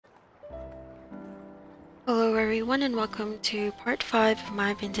everyone, and welcome to part 5 of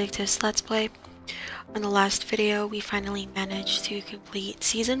my Vindictus Let's Play. On the last video, we finally managed to complete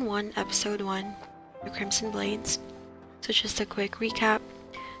Season 1, Episode 1, The Crimson Blades. So just a quick recap,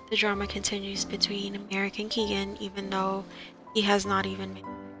 the drama continues between Merrick and Keegan, even though he has not even made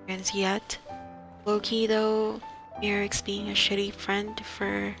friends yet. Low-key though, Merrick's being a shitty friend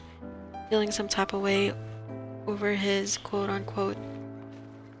for feeling some type of way over his quote-unquote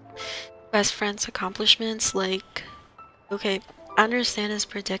best friend's accomplishments. Like, okay, I understand his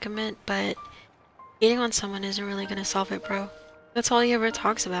predicament, but hating on someone isn't really gonna solve it, bro. That's all he ever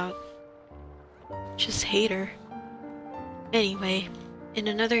talks about. Just hater. Anyway, in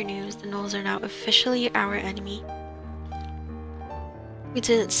another news, the gnolls are now officially our enemy. We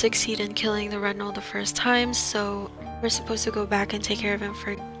didn't succeed in killing the red gnoll the first time, so we're supposed to go back and take care of him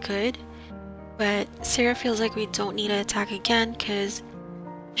for good. But Sarah feels like we don't need to attack again, because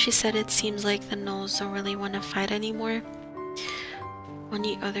she said it seems like the gnolls don't really want to fight anymore. On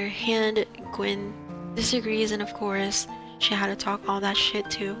the other hand, Gwen disagrees, and of course, she had to talk all that shit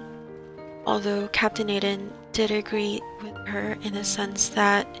too. Although Captain Aiden did agree with her in the sense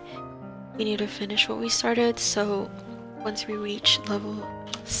that we need to finish what we started, so once we reach level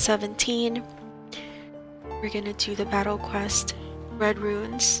 17, we're gonna do the battle quest, Red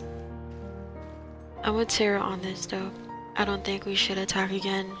Runes. I'm with Sarah on this though. I don't think we should attack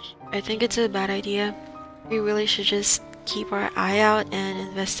again. I think it's a bad idea. We really should just keep our eye out and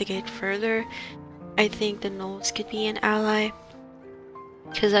investigate further. I think the gnolls could be an ally,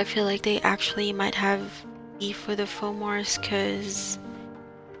 because I feel like they actually might have beef with the Fomors, because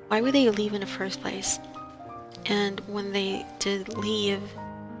why would they leave in the first place? And when they did leave,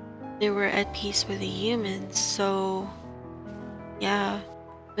 they were at peace with the humans, so yeah.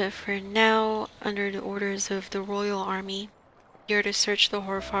 But for now, under the orders of the Royal Army, you're to search the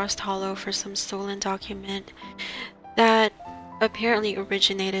Hoarfrost Hollow for some stolen document that apparently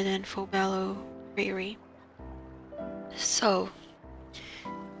originated in Fobello Prairie. So,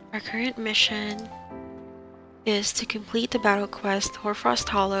 our current mission is to complete the battle quest Hoarfrost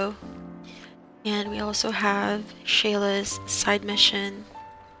Hollow, and we also have Shayla's side mission,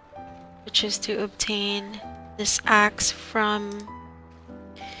 which is to obtain this axe from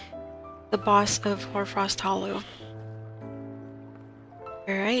the boss of Hoarfrost Hollow.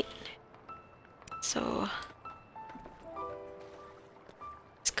 Alright, so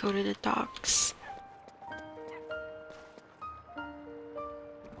let's go to the docks.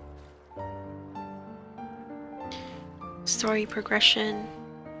 Story progression.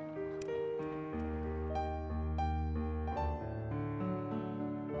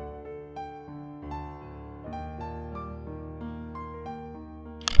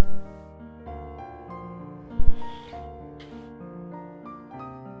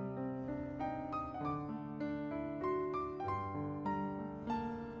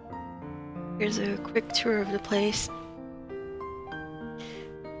 Here's a quick tour of the place.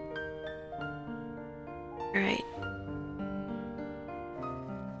 Alright.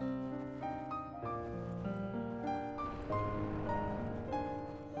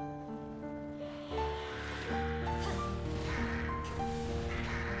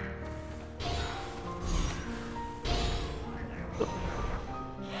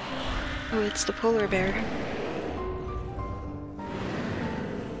 Oh, it's the polar bear.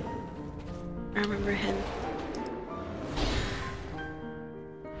 I remember him.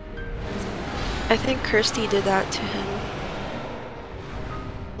 I think Kirsty did that to him.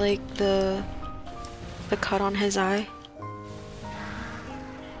 Like the cut on his eye.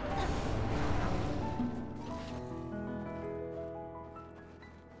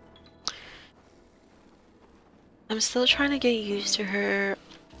 I'm still trying to get used to her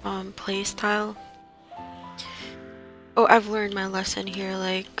playstyle. Oh, I've learned my lesson here,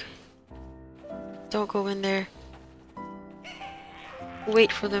 like, don't go in there.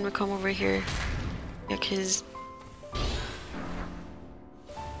 Wait for them to come over here. Yeah, cause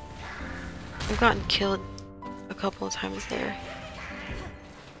I've gotten killed a couple of times there.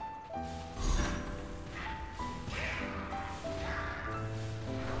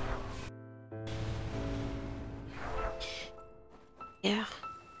 Yeah.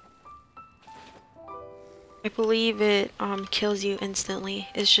 I believe it kills you instantly.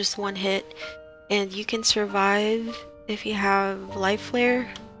 It's just one hit. And you can survive if you have life flare,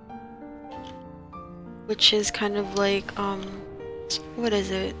 which is kind of like what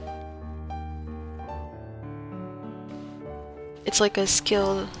is it? It's like a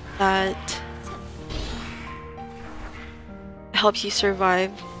skill that helps you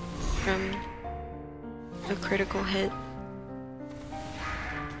survive from a critical hit.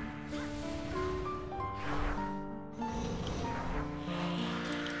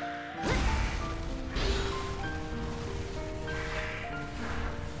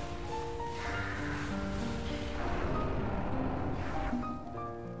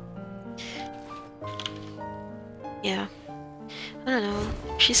 Yeah. I don't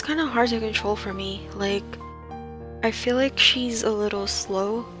know. She's kind of hard to control for me. Like, I feel like she's a little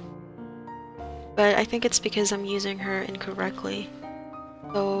slow, but I think it's because I'm using her incorrectly.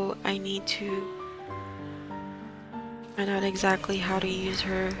 So I need to find out exactly how to use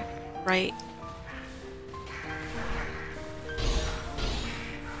her right.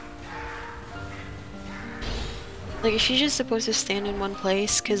 Like, is she just supposed to stand in one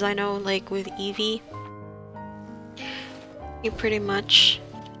place? Because I know, like, with Eevee, you pretty much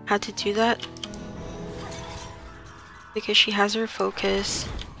had to do that. Because she has her focus.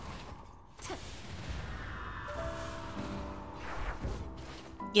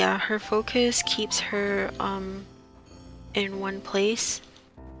 Yeah, her focus keeps her, in one place.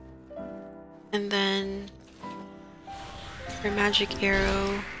 And then her magic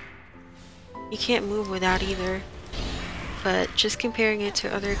arrow, you can't move with that either. But just comparing it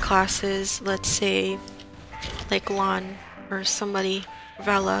to other classes, let's say like Lon or somebody,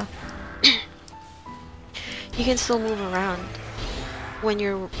 Vela, you can still move around when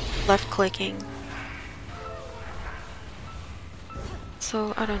you're left clicking.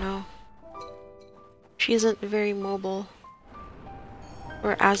 So I don't know. She isn't very mobile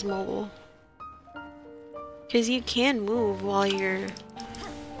or as mobile. Because you can move while you're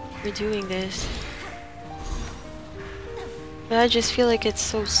doing this. But I just feel like it's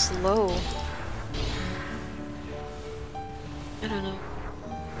so slow. I don't know.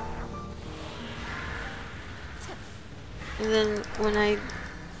 And then when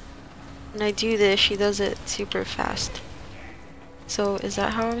I do this, she does it super fast. So is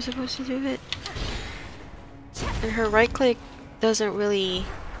that how I'm supposed to do it? And her right click doesn't really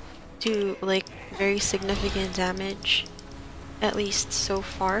do like very significant damage, at least so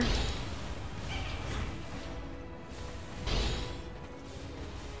far.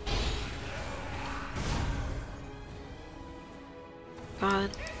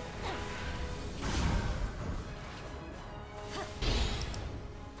 God.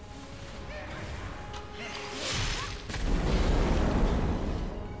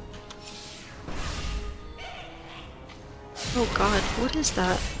 Oh God, what is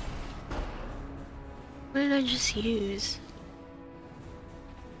that? What did I just use?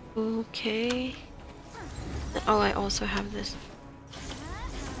 Okay. Oh, I also have this.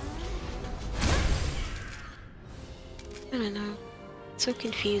 I don't know. It's so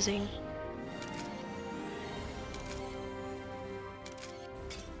confusing.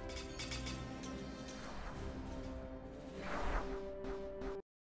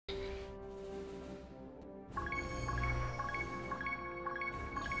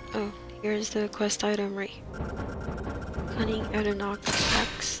 Oh, here's the quest item right here. Cunning Edinox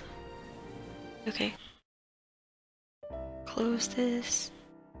X. Okay. Close this.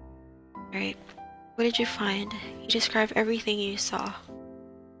 Alright. What did you find? You describe everything you saw.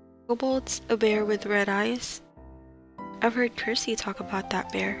 Kobolds, a bear with red eyes. I've heard Kirsty talk about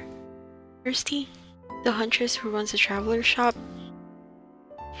that bear. Kirsty? The huntress who runs the traveler shop?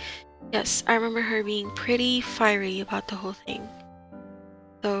 Yes, I remember her being pretty fiery about the whole thing.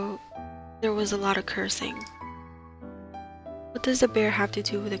 Though there was a lot of cursing. What does the bear have to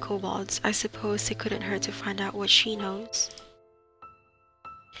do with the kobolds? I suppose it couldn't hurt to find out what she knows.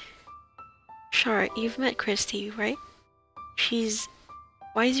 Sure, you've met Kirsty, right? She's...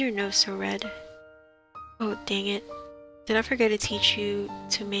 Why is your nose so red? Oh, dang it. Did I forget to teach you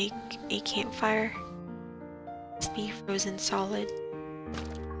to make a campfire? Must be frozen solid.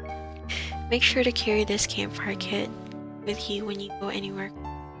 Make sure to carry this campfire kit with you when you go anywhere.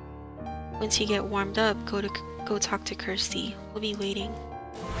 Once you get warmed up, go talk to Kirsty. We'll be waiting.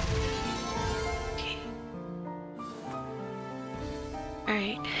 Okay.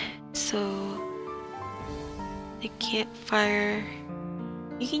 Alright, so the campfire...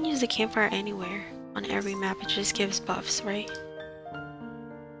 You can use the campfire anywhere on every map, it just gives buffs, right?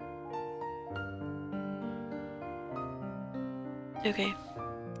 Okay.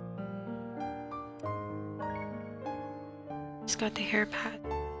 Just got the hair pad.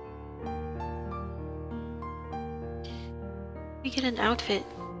 We get an outfit.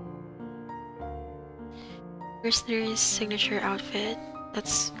 Mercenary's signature outfit.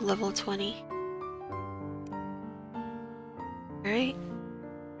 That's level 20. Alright.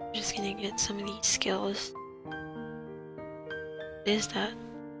 I'm just gonna get some of these skills. What is that?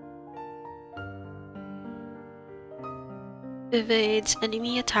 Evades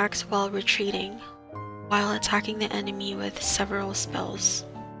enemy attacks while retreating, while attacking the enemy with several spells.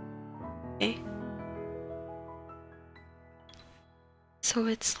 Okay. So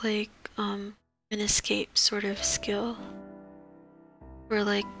it's like an escape sort of skill. Or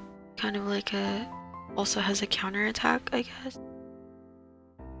like kind of like a also has a counter attack, I guess.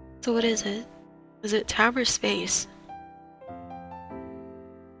 So what is it? Is it tab or space?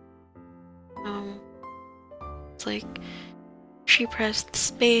 It's like she pressed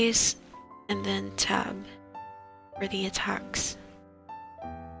space and then tab for the attacks.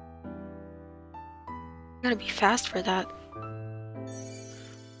 Gotta be fast for that.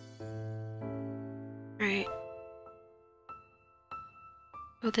 Right.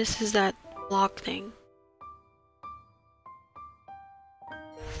 Oh, this is that block thing.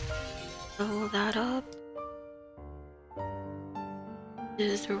 Level that up.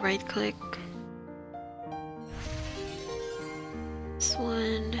 This is the right click. This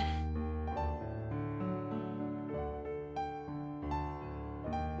one.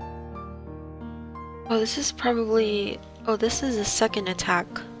 Oh, this is probably... Oh, this is a second attack.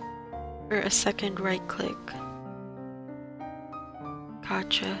 Or a second right click.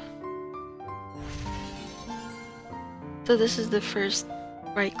 Gotcha. So this is the first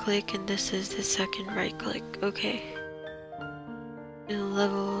right click and this is the second right click. Okay. And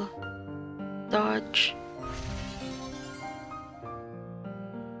level dodge.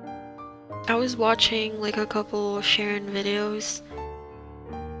 I was watching like a couple Charon videos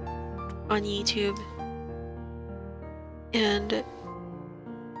on YouTube and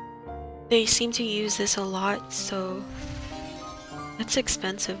they seem to use this a lot, so it's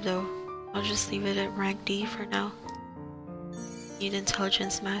expensive though. I'll just leave it at rank D for now. Need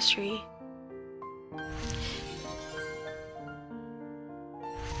intelligence mastery.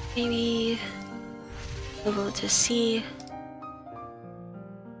 Maybe level it to C.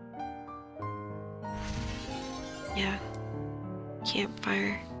 Yeah.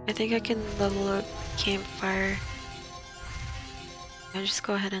 Campfire. I think I can level up campfire. I'll just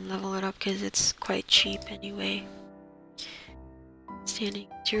go ahead and level it up because it's quite cheap anyway. Standing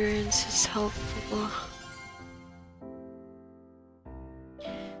endurance is helpful.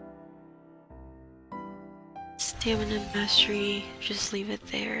 Stamina mastery, just leave it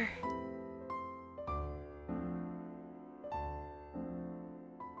there.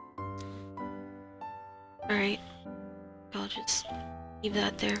 Alright, I'll just leave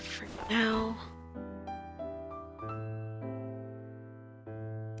that there for now.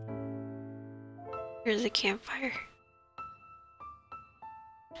 Here's a campfire.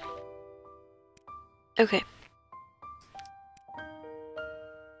 Okay.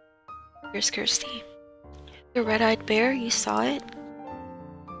 Here's Kirsty. The red-eyed bear, you saw it?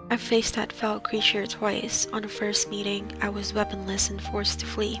 I faced that foul creature twice. On the first meeting, I was weaponless and forced to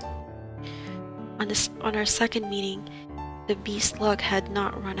flee. On our second meeting, the beast luck had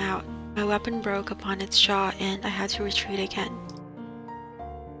not run out. My weapon broke upon its jaw and I had to retreat again.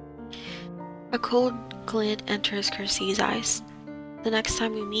 A cold glint enters Kirsty's eyes. The next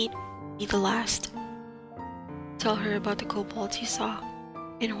time we meet, be the last. Tell her about the kobolds you saw.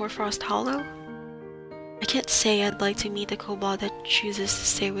 In Hoarfrost Hollow? I can't say I'd like to meet the kobold that chooses to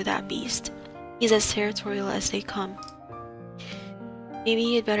stay with that beast. He's as territorial as they come. Maybe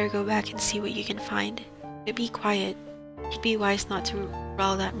you'd better go back and see what you can find. But be quiet. It'd be wise not to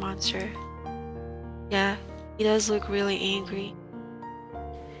rile that monster. Yeah, he does look really angry.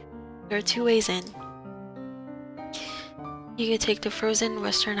 There are two ways in. You could take the frozen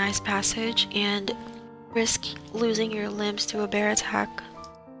western ice passage and risk losing your limbs to a bear attack.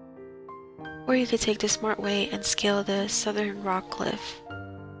 Or you could take the smart way and scale the southern rock cliff.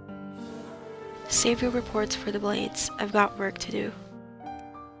 Save your reports for the blades. I've got work to do.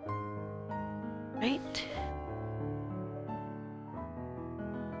 Right?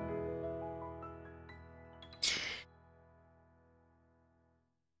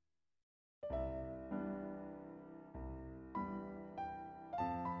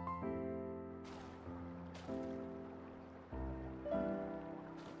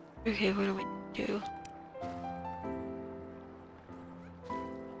 Okay, what do we do?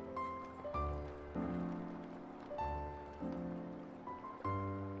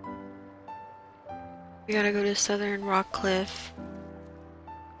 We gotta go to Southern Rock Cliff.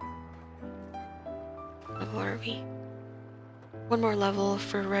 What level are we? One more level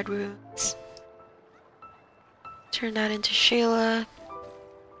for Red Runes. Turn that into Shayla.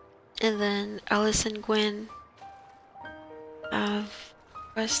 And then Alice and Gwen have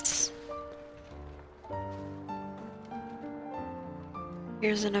quests.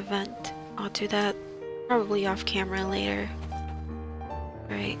 Here's an event. I'll do that probably off camera later.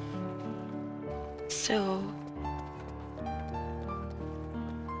 Right. So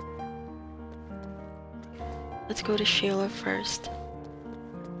let's go to Shayla first.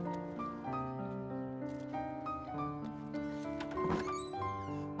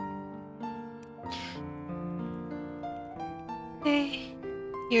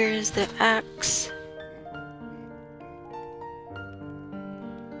 Here's the axe.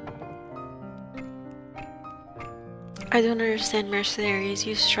 I don't understand mercenaries.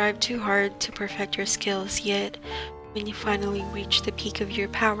 You strive too hard to perfect your skills, yet when you finally reach the peak of your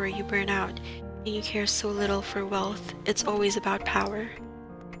power, you burn out, and you care so little for wealth. It's always about power.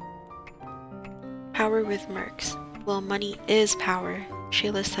 Power with mercs. Well, money is power.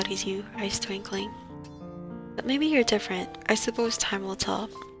 Shayla studies you, eyes twinkling. But maybe you're different. I suppose time will tell.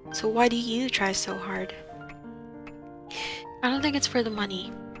 So why do you try so hard? I don't think it's for the money.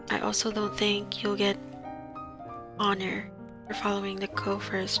 I also don't think you'll get honor for following the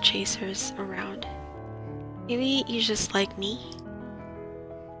Gophers chasers around. Maybe you just like me?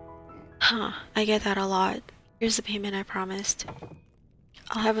 Huh, I get that a lot. Here's the payment I promised.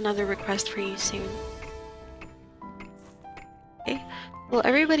 I'll have another request for you soon. Okay. Well,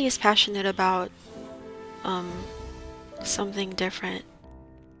 everybody is passionate about something different.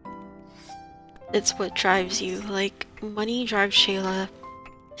 It's what drives you. Like, money drives Shayla.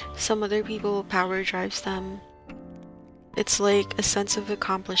 Some other people, power drives them. It's like a sense of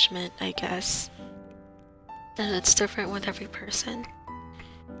accomplishment, I guess. And it's different with every person.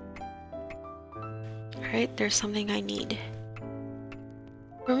 Alright, there's something I need.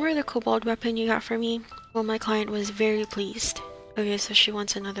 Remember the kobold weapon you got for me? Well, my client was very pleased. Okay, so she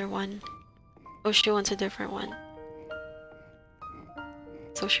wants another one. Oh, she wants a different one.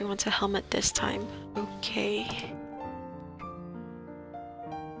 So she wants a helmet this time. Okay.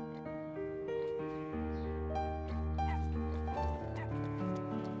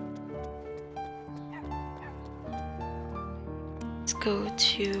 Let's go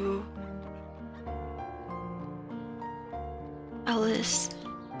to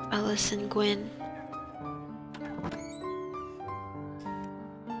Alice and Gwen.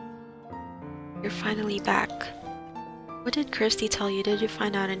 You're finally back. What did Kirsty tell you? Did you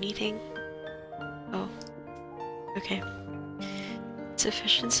find out anything? Oh, okay.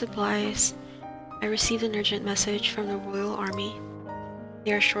 Sufficient supplies. I received an urgent message from the Royal Army.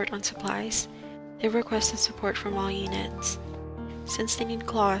 They are short on supplies. They've requested support from all units. Since they need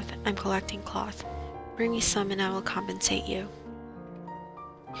cloth, I'm collecting cloth. Bring me some and I will compensate you.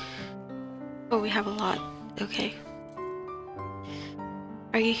 Oh, we have a lot. Okay.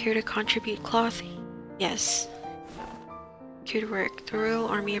 Are you here to contribute cloth? Yes. Good work. The Royal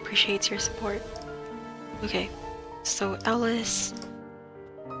Army appreciates your support. Okay. So, Alice.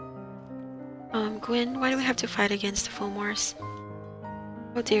 Gwen, why do we have to fight against the Fomors?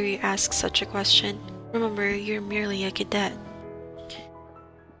 How dare you ask such a question? Remember, you're merely a cadet.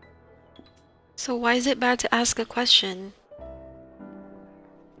 So why is it bad to ask a question?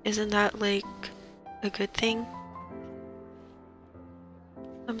 Isn't that, like, a good thing?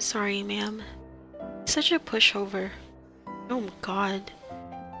 I'm sorry, ma'am. Such a pushover. Oh god.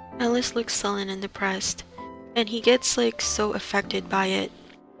 Alice looks sullen and depressed, and he gets, like, so affected by it.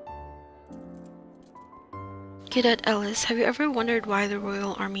 Cadet Ellis, have you ever wondered why the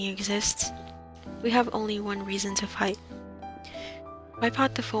Royal Army exists? We have only one reason to fight. Wipe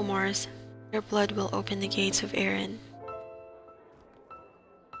out the Fomors. Their blood will open the gates of Erin.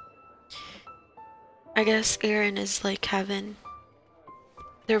 I guess Erin is like heaven.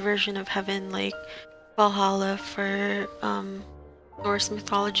 Their version of heaven, like Valhalla for Norse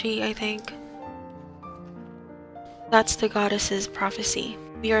mythology, I think. That's the goddess's prophecy.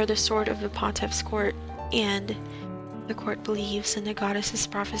 We are the sword of the Pontiff's court, and the court believes in the goddess's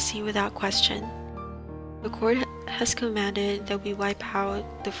prophecy without question. The court has commanded that we wipe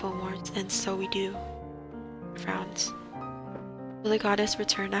out the Fomors, and so we do. Frowns. Will the goddess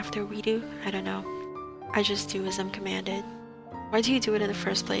return after we do? I don't know. I just do as I'm commanded. Why do you do it in the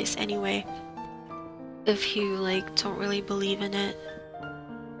first place, anyway? If you, like, don't really believe in it.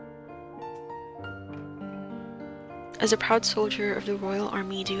 As a proud soldier of the Royal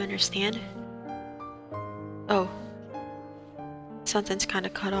Army, do you understand? Oh. Sentence kind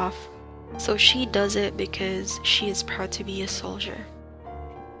of cut off. So she does it because she is proud to be a soldier.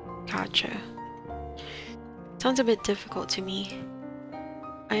 Gotcha. Sounds a bit difficult to me.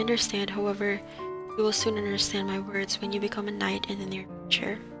 I understand, however, you will soon understand my words when you become a knight in the near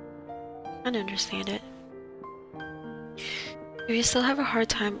future. I understand it. If you still have a hard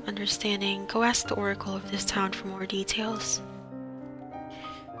time understanding, go ask the Oracle of this town for more details.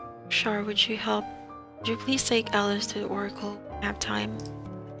 Char, would you help? Would you please take Alice to the Oracle when you have time?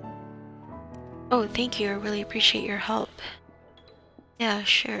 Oh, thank you. I really appreciate your help. Yeah,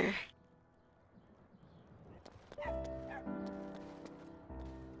 sure.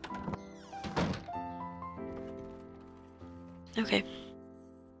 Okay.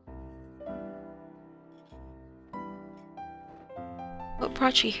 Oh, What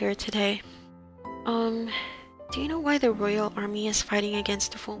brought you here today? Do you know why the royal army is fighting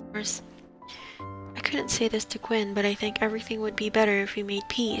against the Fulmars? I couldn't say this to Quinn, but I think everything would be better if we made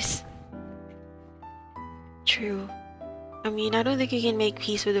peace. True. I mean, I don't think you can make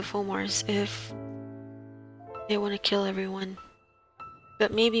peace with the Fulmars if they want to kill everyone.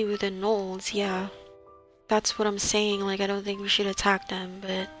 But maybe with the Gnolls, yeah. That's what I'm saying, like I don't think we should attack them,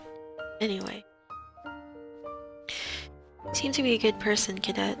 but anyway. You seem to be a good person,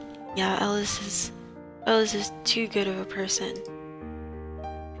 Cadet. Yeah, Ellis is too good of a person.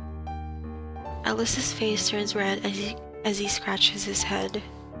 Ellis's face turns red as he scratches his head.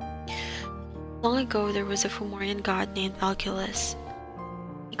 Long ago, there was a Fomorian god named Alculus.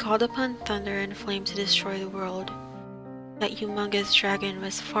 He called upon thunder and flame to destroy the world. That humongous dragon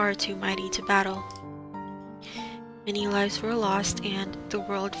was far too mighty to battle. Many lives were lost, and the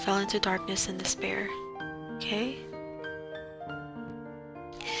world fell into darkness and despair. Okay?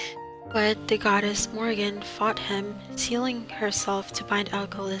 But the goddess Morgan fought him, sealing herself to bind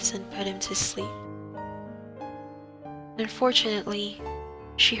Alculus and put him to sleep. Unfortunately,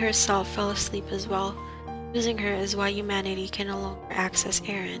 she herself fell asleep as well. Losing her is why humanity can no longer access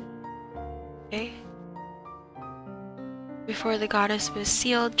Charon. Okay? Before the goddess was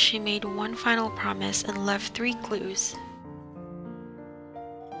sealed, she made one final promise and left 3 clues.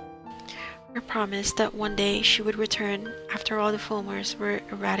 Her promise that one day she would return after all the Fulmars were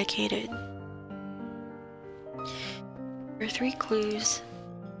eradicated. Her 3 clues.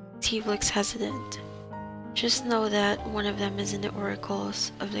 Steve looks hesitant. Just know that one of them is in the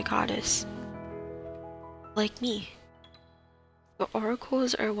oracles of the goddess. Like me. The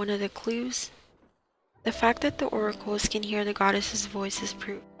oracles are one of the clues. The fact that the oracles can hear the goddess's voice is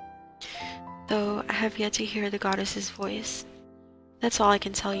proof. Though I have yet to hear the goddess's voice. That's all I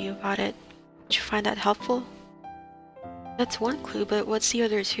can tell you about it. Did you find that helpful? That's one clue, but what's the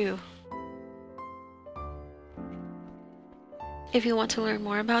other 2? If you want to learn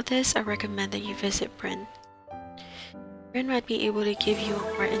more about this, I recommend that you visit Bryn. Bryn might be able to give you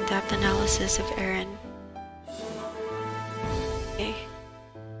a more in-depth analysis of Charon. Okay.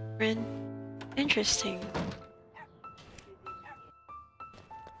 Bryn. Interesting.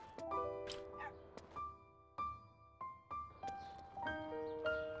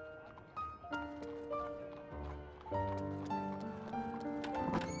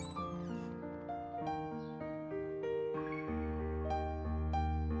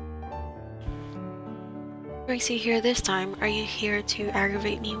 Brings you here this time. Are you here to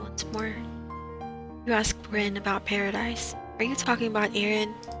aggravate me once more? You asked Bryn about paradise. Are you talking about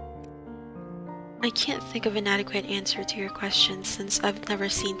Charon? I can't think of an adequate answer to your question since I've never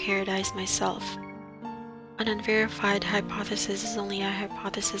seen paradise myself. An unverified hypothesis is only a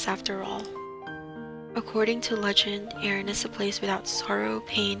hypothesis after all. According to legend, Charon is a place without sorrow,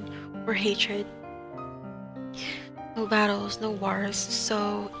 pain, or hatred. No battles, no wars,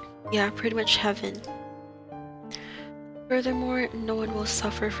 so yeah, pretty much heaven. Furthermore, no one will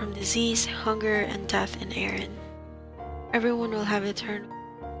suffer from disease, hunger, and death in Charon. Everyone will have eternal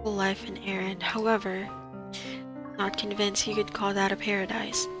life in Charon. However, not convinced you could call that a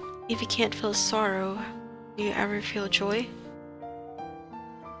paradise. If you can't feel sorrow, do you ever feel joy?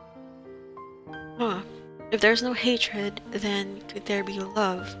 Huh. If there's no hatred, then could there be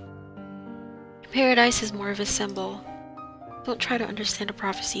love? Paradise is more of a symbol. Don't try to understand a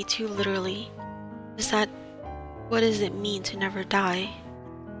prophecy too literally. What does it mean to never die?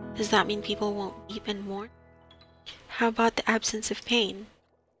 Does that mean people won't weep and mourn? How about the absence of pain?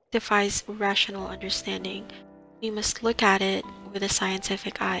 Defies rational understanding. We must look at it with a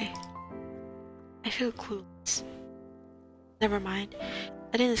scientific eye. I feel clueless. Never mind.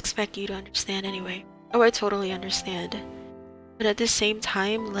 I didn't expect you to understand anyway. Oh, I totally understand. But at the same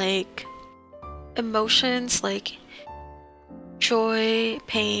time, like, emotions like joy,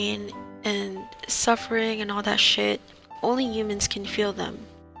 pain, and suffering and all that shit, only humans can feel them.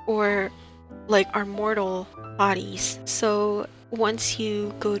 Or like our mortal bodies. So once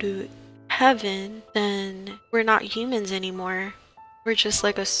you go to heaven, then we're not humans anymore. We're just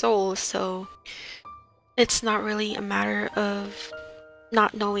like a soul, so it's not really a matter of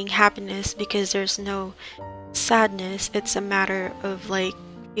not knowing happiness because there's no sadness. It's a matter of like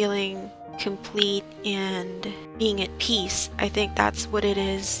feeling complete and being at peace. I think that's what it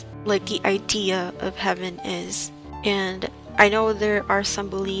is, like the idea of heaven is. And I know there are some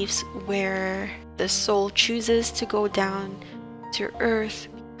beliefs where the soul chooses to go down to earth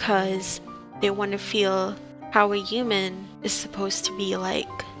because they want to feel how a human is supposed to be like.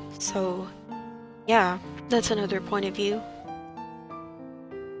 So yeah, that's another point of view.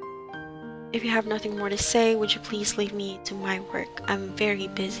 If you have nothing more to say, would you please leave me to my work? I'm very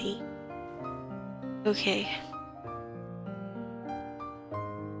busy. Okay.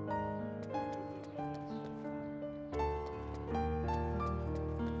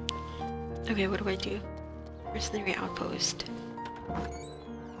 Okay, what do I do? Mercenary outpost.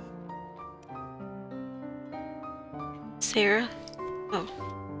 Sarah? Oh.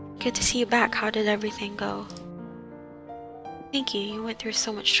 Good to see you back. How did everything go? Thank you. You went through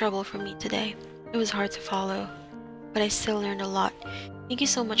so much trouble for me today. It was hard to follow, but I still learned a lot. Thank you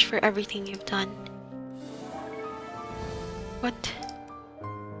so much for everything you've done. What?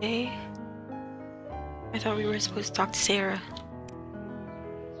 Okay. I thought we were supposed to talk to Sarah.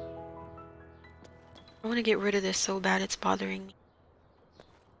 I want to get rid of this so bad it's bothering me.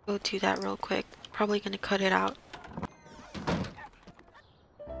 Go do that real quick. Probably gonna cut it out.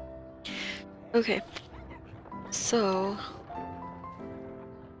 Okay. So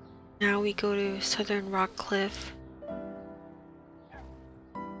now we go to Southern Rock Cliff.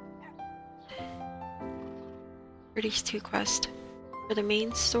 For these two quests. For the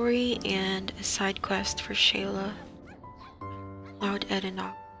main story and a side quest for Shayla. Loud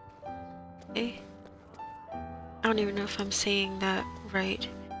Edinok. Okay. I don't even know if I'm saying that right.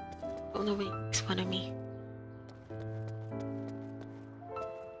 Hope nobody makes fun of me.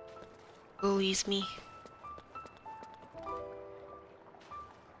 Bullies me.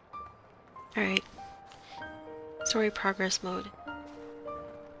 Alright. Story progress mode.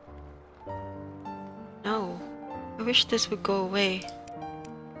 No. I wish this would go away.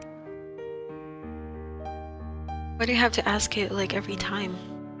 Why do you have to ask it like every time?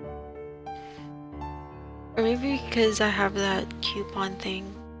 Or maybe because I have that coupon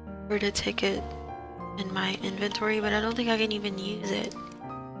thing for the ticket in my inventory, but I don't think I can even use it.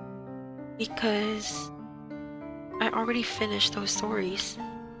 Because I already finished those stories.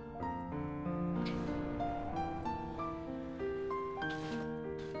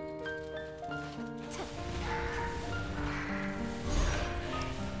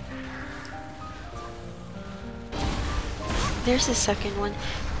 There's the second one.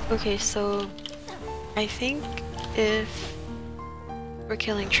 Okay, so I think if we're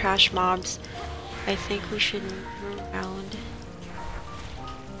killing trash mobs, I think we should move around.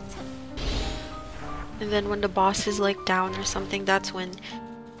 And then when the boss is like down or something, that's when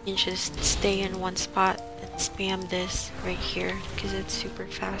you just stay in one spot and spam this right here because it's super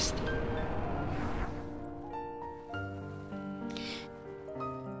fast.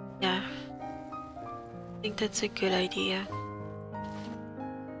 Yeah, I think that's a good idea.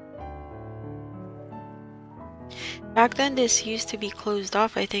 Back then this used to be closed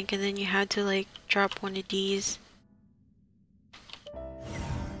off, I think, and then you had to like drop one of these.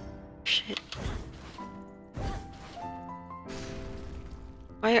 Shit.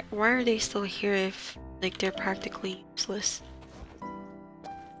 Why are they still here if like they're practically useless?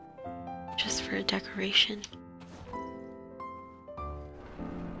 Just for decoration.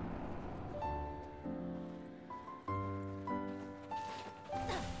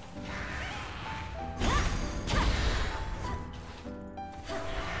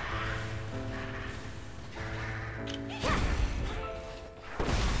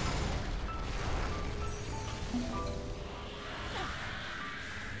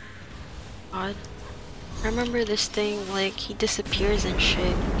 Odd. I remember this thing, like, he disappears and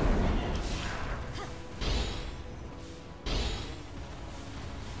shit.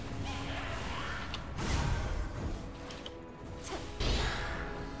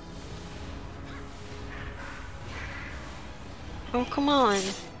 Oh, come on.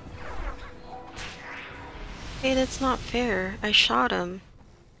 Hey, that's not fair. I shot him.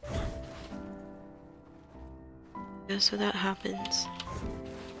 Yeah, so that happens.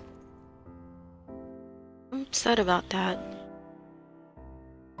 I'm upset about that.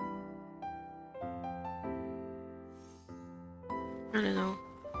 I don't know.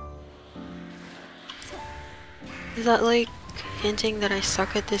 Is that like hinting that I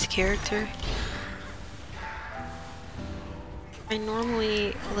suck at this character? I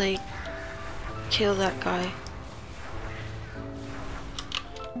normally like kill that guy.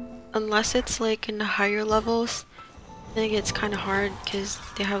 Unless it's like in the higher levels, I think it's kind of hard because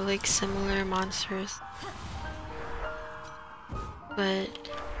they have like similar monsters. But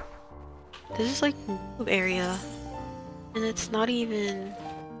this is like noob area, and it's not even.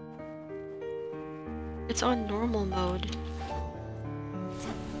 It's on normal mode.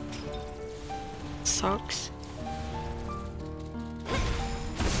 It sucks.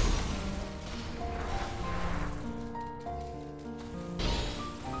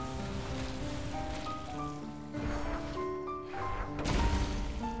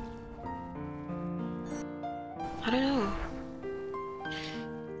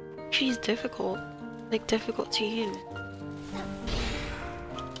 she's difficult. Like, difficult to use.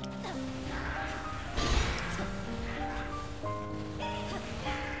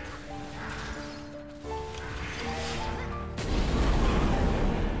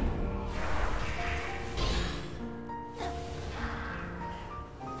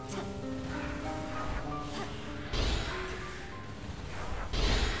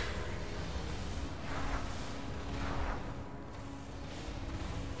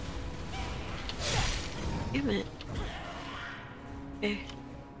 Damn it. Okay.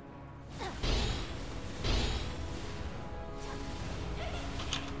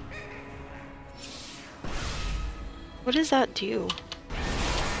 What does that do?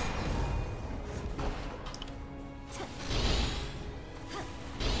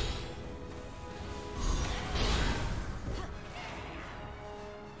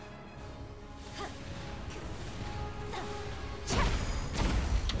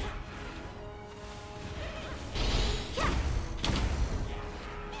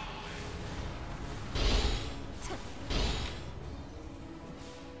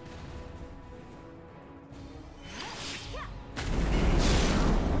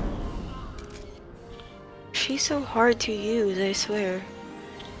 She's so hard to use, I swear.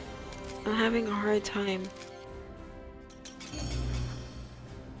 I'm having a hard time.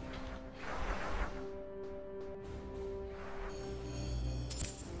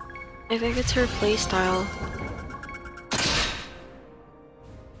 I think it's her playstyle.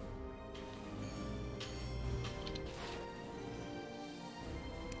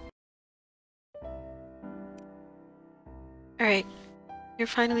 Alright, you're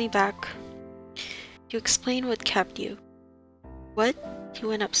finally back. You explain what kept you. What? You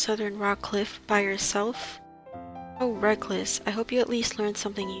went up Southern Rock Cliff by yourself? Oh, reckless. I hope you at least learned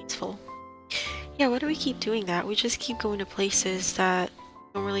something useful. Yeah, why do we keep doing that? We just keep going to places that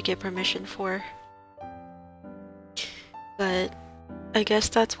don't really get permission for. But I guess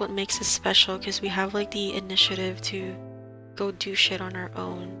that's what makes us special, because we have like the initiative to go do shit on our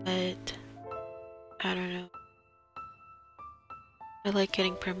own, but I don't know. I like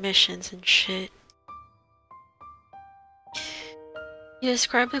getting permissions and shit. You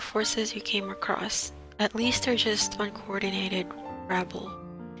describe the forces you came across. At least they're just uncoordinated rabble.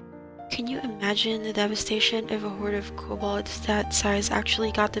 Can you imagine the devastation if a horde of kobolds that size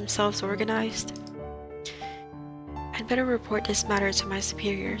actually got themselves organized? I'd better report this matter to my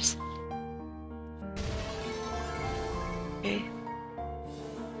superiors. Okay.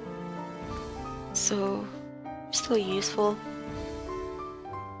 So, still useful.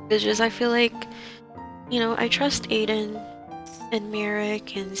 It's just I feel like, you know, I trust Aiden and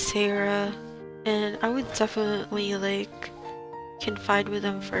Merrick and Sarah, and I would definitely like confide with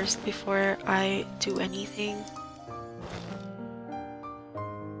them first before I do anything.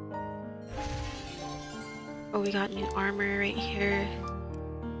 Oh, we got new armor right here.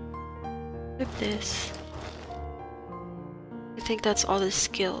 Equip this. I think that's all the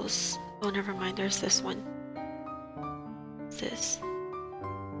skills. Oh, never mind, there's this one. What's this?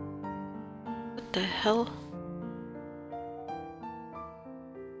 What the hell?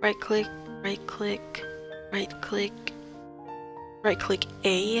 Right click, right click, right click, right click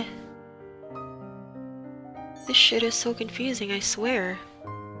A. This shit is so confusing, I swear.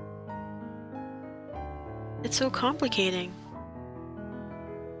 It's so complicating.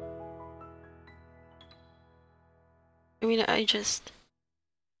 I mean, I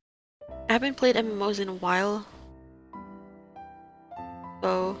haven't played MMOs in a while,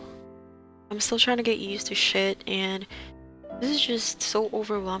 so I'm still trying to get used to shit, and this is just so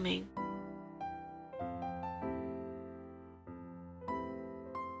overwhelming.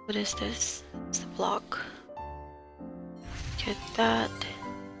 What is this? It's the block. Get that.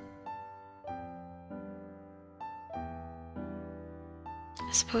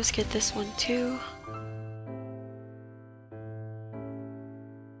 I suppose get this one too.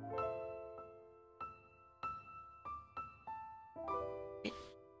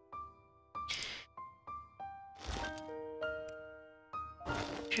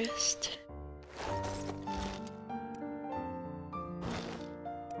 Just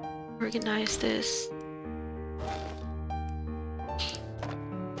organize this.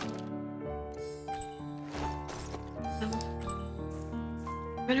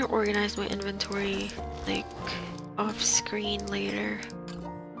 I'm gonna organize my inventory like off screen later.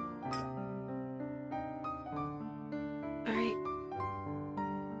 Alright.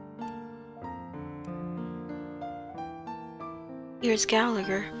 Here's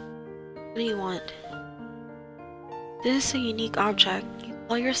Gallagher. What do you want? This is a unique object. You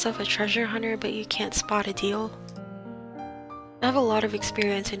call yourself a treasure hunter, but you can't spot a deal. I have a lot of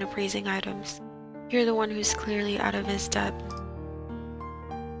experience in appraising items. You're the one who's clearly out of his depth.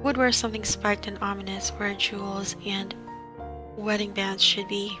 Would wear something spiked and ominous where jewels and wedding bands should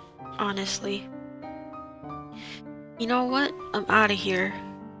be, honestly. You know what? I'm out of here.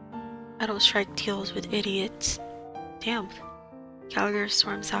 I don't strike deals with idiots. Damn. Gallagher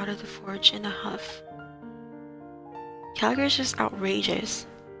storms out of the forge in a huff. Gallagher's just outrageous.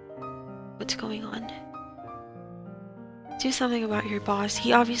 What's going on? Do something about your boss.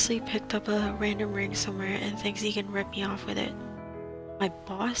 He obviously picked up a random ring somewhere and thinks he can rip me off with it. My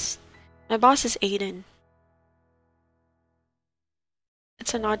boss? My boss is Aiden.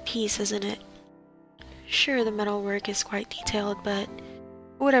 It's an odd piece, isn't it? Sure, the metalwork is quite detailed, but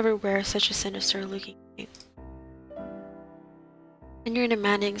who would ever wear such a sinister looking ring? And you're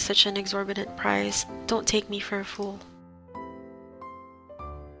demanding such an exorbitant price. Don't take me for a fool.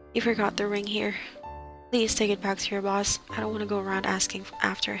 You forgot the ring here. Please take it back to your boss. I don't want to go around asking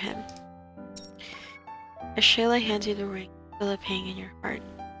after him. As Shayla hands you the ring, feel a pang in your heart.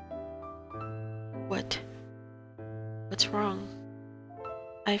 What? What's wrong?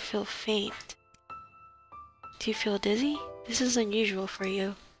 I feel faint. Do you feel dizzy? This is unusual for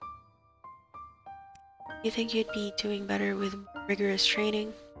you. You think you'd be doing better with rigorous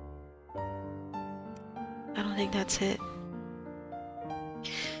training? I don't think that's it.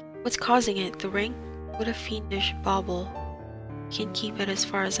 What's causing it? The ring? What a fiendish bauble. Can't keep it as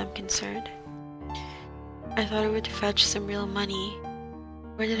far as I'm concerned. I thought it would fetch some real money.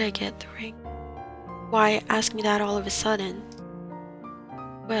 Where did I get the ring? Why ask me that all of a sudden?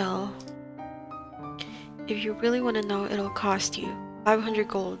 Well, if you really want to know, it'll cost you 500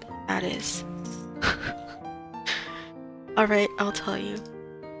 gold, that is. Alright, I'll tell you.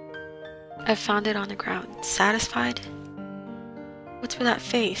 I found it on the ground. Satisfied? What's with that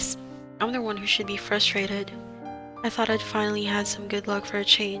face? I'm the one who should be frustrated. I thought I'd finally had some good luck for a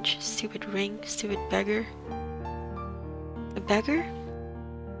change. Stupid ring, stupid beggar. A beggar?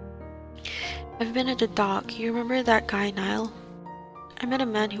 I've been at the dock. You remember that guy Niall? I met a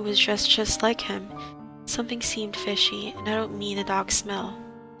man who was dressed just like him. Something seemed fishy, and I don't mean the dog smell.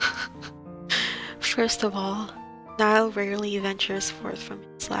 First of all, Niall rarely ventures forth from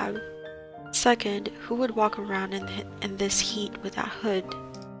his lab. Second, who would walk around in this heat with that hood?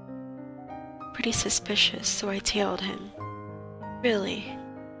 Pretty suspicious, so I tailed him. Really?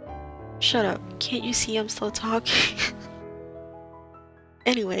 Shut up, can't you see I'm still talking?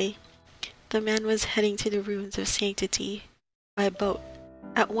 Anyway, the man was heading to the ruins of Sanctity by boat.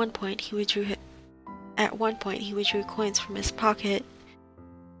 At one point, he withdrew coins from his pocket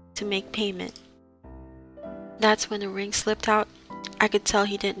to make payment. That's when the ring slipped out. I could tell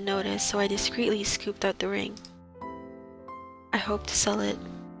he didn't notice, so I discreetly scooped out the ring. I hope to sell it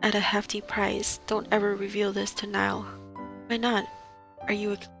at a hefty price. Don't ever reveal this to Niall. Why not? Are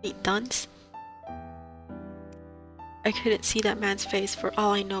you a complete dunce? I couldn't see that man's face. For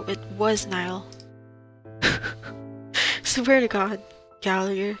all I know, it was Niall. Swear to God,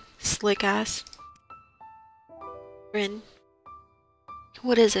 Gallagher, slick ass. Bryn,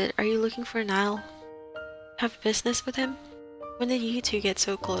 what is it? Are you looking for Niall? Have business with him? When did you two get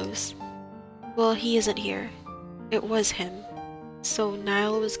so close? Well, he isn't here. It was him. So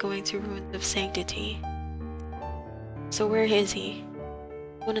Niall was going to Ruins of Sanctity. So where is he?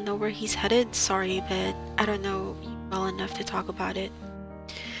 Wanna know where he's headed? Sorry, but I don't know you well enough to talk about it.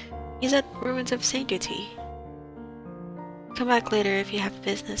 He's at Ruins of Sanctity. Come back later if you have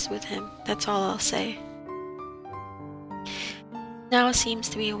business with him. That's all I'll say. Now seems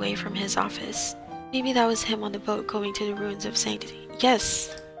to be away from his office. Maybe that was him on the boat going to the Ruins of Sanctity.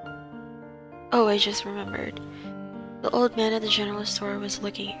 Yes! Oh, I just remembered. The old man at the general store was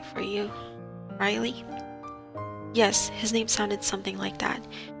looking for you. Riley? Yes, his name sounded something like that.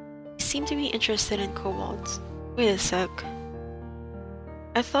 He seemed to be interested in kobolds. Wait a sec.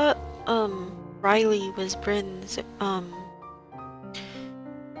 I thought, Riley was Bryn's,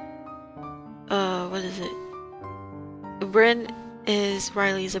 what is it? Bryn is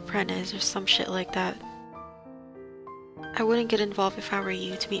Riley's apprentice or some shit like that. I wouldn't get involved if I were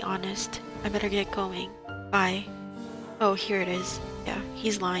you, to be honest. I better get going. Bye. Oh, here it is. Yeah,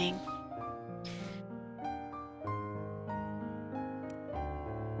 he's lying.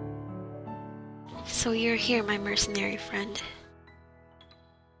 So you're here, my mercenary friend.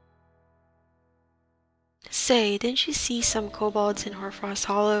 Say, didn't you see some kobolds in Hoarfrost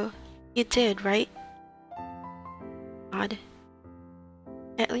Hollow? You did, right? Odd.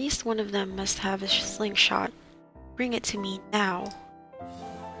 At least one of them must have a slingshot. Bring it to me now.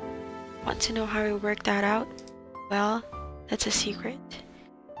 Want to know how I worked that out? Well, that's a secret.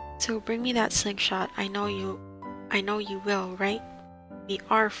 So bring me that slingshot. I know I know you will, right? We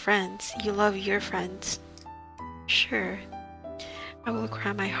are friends. You love your friends. Sure. I will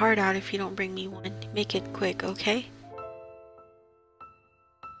cry my heart out if you don't bring me one. Make it quick, okay?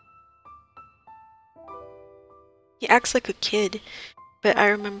 He acts like a kid, but I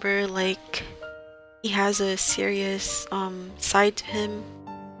remember, like, he has a serious, side to him.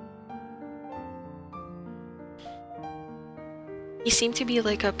 He seemed to be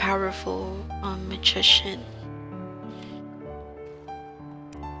like a powerful, magician.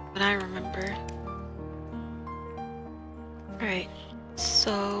 What I remember. Alright,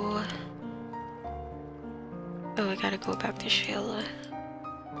 so... Oh, I gotta go back to Shayla.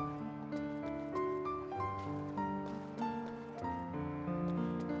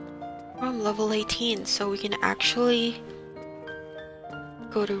 I'm level 18, so we can actually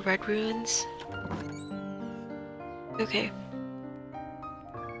go to Red Ruins. Okay.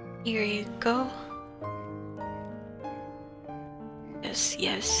 Here you go. Yes,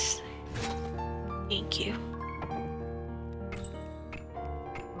 yes. Thank you.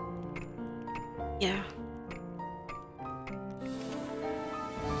 Yeah.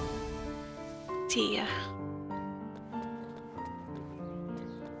 See ya.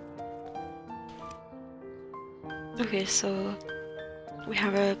 Okay, so we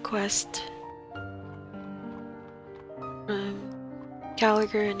have a quest from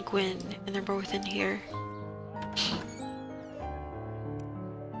Gallagher and Gwyn, and they're both in here.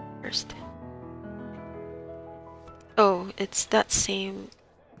 First. Oh, it's that same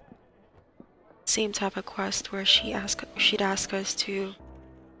type of quest where she'd ask us to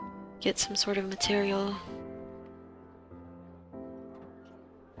get some sort of material.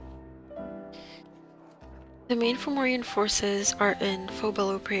 The main Fomorian forces are in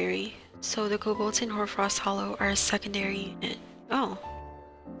Phobelo Prairie, so the Kobolds in Hoarfrost Hollow are a secondary unit. Oh.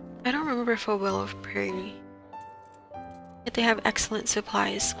 I don't remember Phobelo Prairie. Yet they have excellent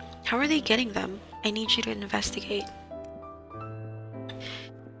supplies. How are they getting them? I need you to investigate.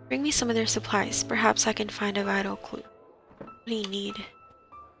 Bring me some of their supplies. Perhaps I can find a vital clue. What do you need?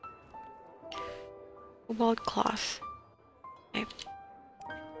 Kobold cloth. Okay.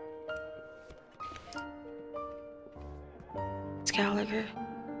 It's Gallagher.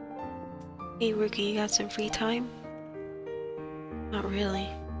 Hey Rookie, you got some free time? Not really.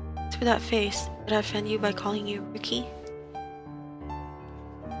 What's with that face? Did I offend you by calling you Rookie?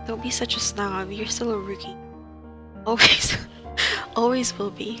 Don't be such a snob, you're still a rookie. Always, always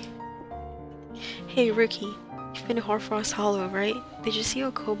will be. Hey Rookie, you've been to Hoarfrost Hollow, right? Did you see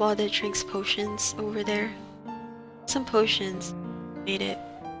a kobold that drinks potions over there? Some potions made it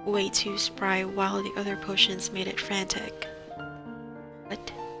way too spry, while the other potions made it frantic.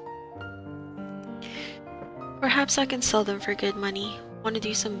 What? Perhaps I can sell them for good money. Want to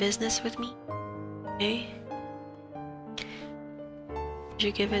do some business with me? Okay. Did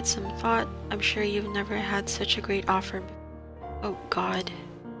you give it some thought? I'm sure you've never had such a great offer. Oh god.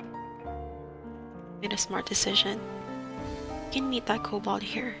 Made a smart decision. You can meet that kobold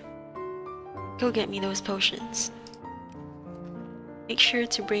here. Go get me those potions. Make sure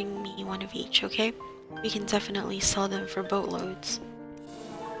to bring me one of each, okay? We can definitely sell them for boatloads.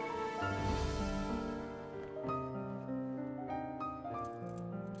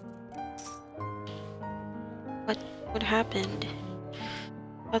 What happened?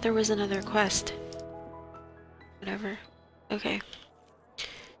 I thought there was another quest. Whatever. Okay.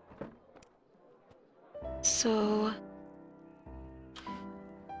 So...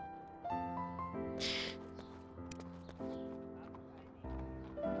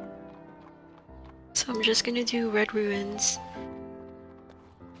 I'm just gonna do Red Ruins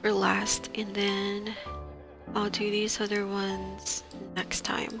for last, and then I'll do these other ones next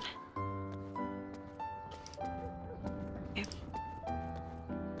time. Okay.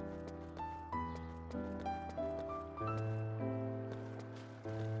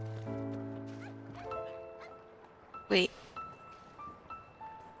 Wait.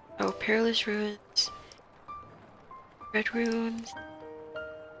 Oh, Perilous Ruins. Red Ruins.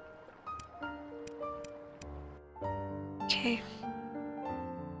 Okay.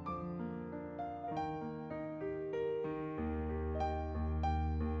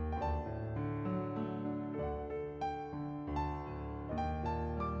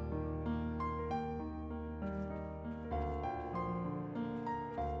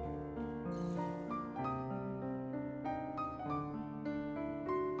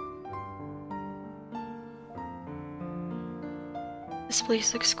 This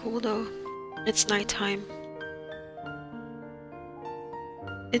place looks cool though. It's nighttime.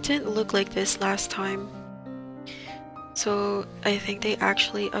 It didn't look like this last time. So I think they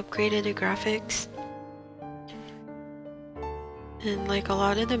actually upgraded the graphics. And like a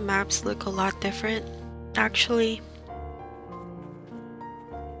lot of the maps look a lot different, actually.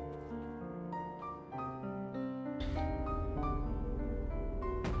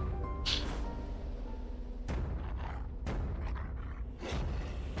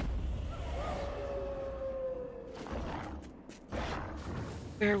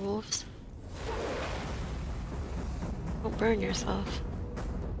 Werewolves. Don't burn yourself.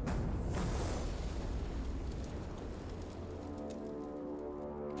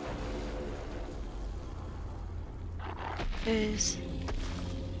 Is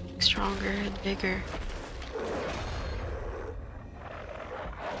stronger and bigger.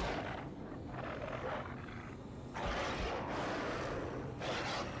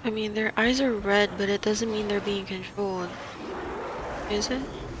 I mean, their eyes are red, but it doesn't mean they're being controlled. Is it?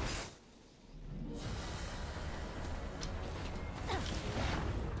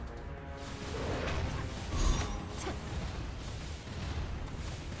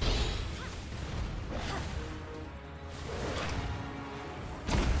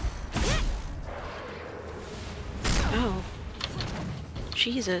 Oh.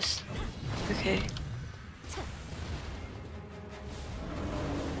 Jesus. Okay.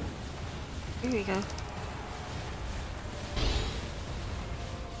 Here we go.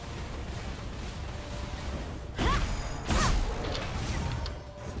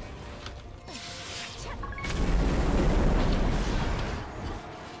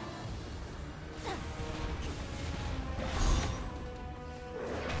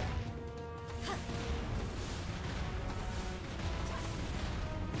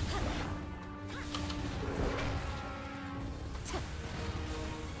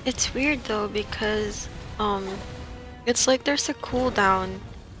 It's weird though because it's like there's a cooldown.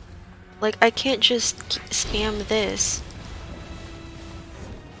 Like I can't just spam this.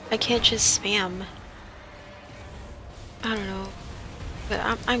 I can't just spam. I don't know.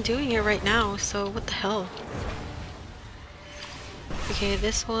 But I'm doing it right now, so what the hell? Okay,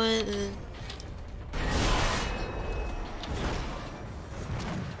 this one and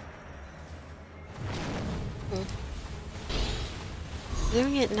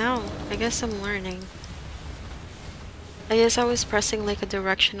doing it now. I guess I'm learning. I guess I was pressing like a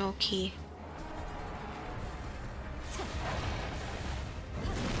directional key.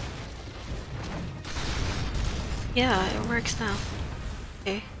 Yeah, it works now.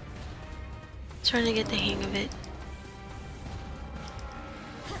 Okay. Trying to get the hang of it.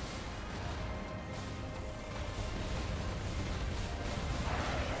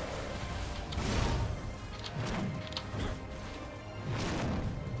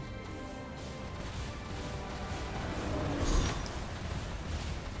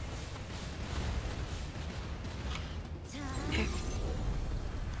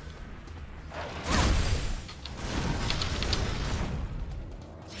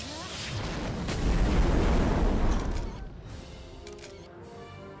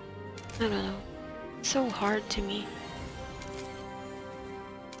 I don't know. It's so hard to me.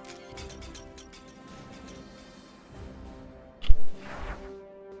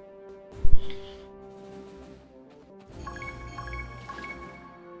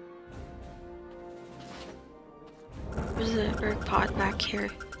 There's a bird pod back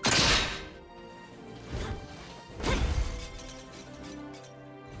here.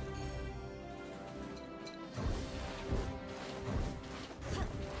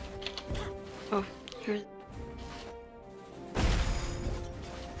 Oh, here's...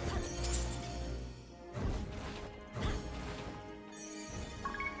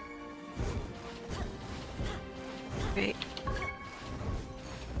 Right.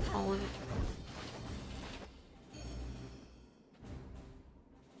 All of it.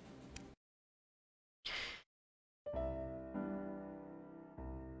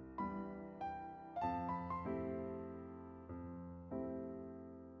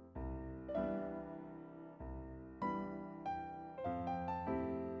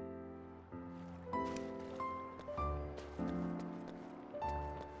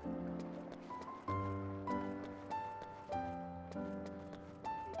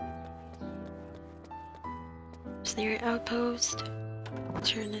 Near outpost.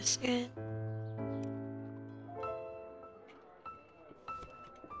 Turn this in.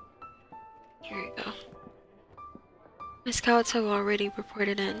 Here we go. My scouts have already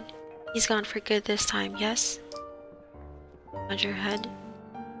reported in. He's gone for good this time, yes? Nod your head.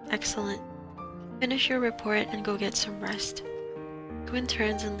 Excellent. Finish your report and go get some rest. Quinn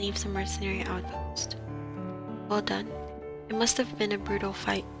turns and leaves the mercenary outpost. Well done. It must have been a brutal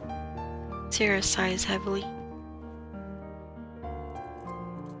fight. Sarah sighs heavily.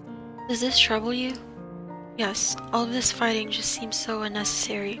 Does this trouble you? Yes, all of this fighting just seems so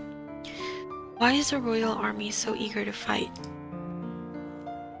unnecessary. Why is the royal army so eager to fight?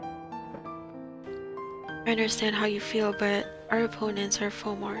 I understand how you feel, but our opponents are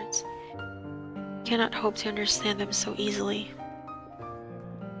Fomors. Cannot hope to understand them so easily.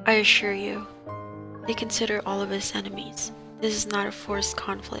 I assure you, they consider all of us enemies. This is not a forced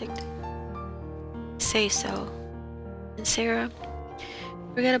conflict. Say so. And Sarah,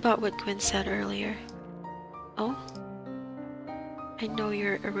 forget about what Gwen said earlier. Oh? I know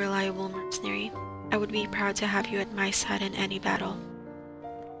you're a reliable mercenary. I would be proud to have you at my side in any battle.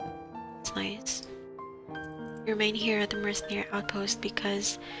 It's nice. You remain here at the mercenary outpost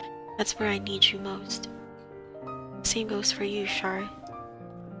because that's where I need you most. Same goes for you, Char.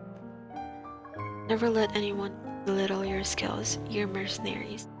 Never let anyone belittle your skills. You're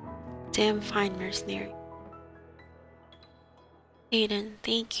mercenaries. Damn fine mercenary. Aiden,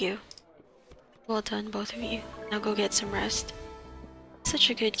 thank you. Well done, both of you. Now go get some rest. Such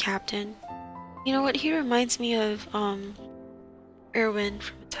a good captain. You know what? He reminds me of, Erwin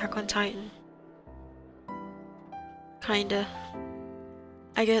from Attack on Titan. Kinda.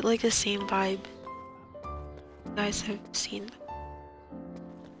 I get like the same vibe. You guys have seen them.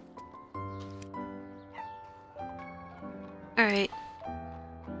 Alright.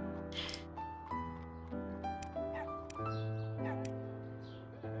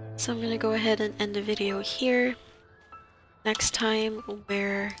 So I'm gonna go ahead and end the video here. Next time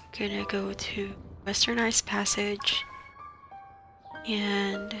we're gonna go to Western Ice Passage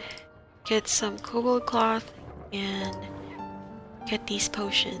and get some cobalt cloth and get these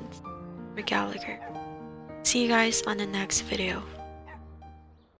potions for Gallagher. See you guys on the next video.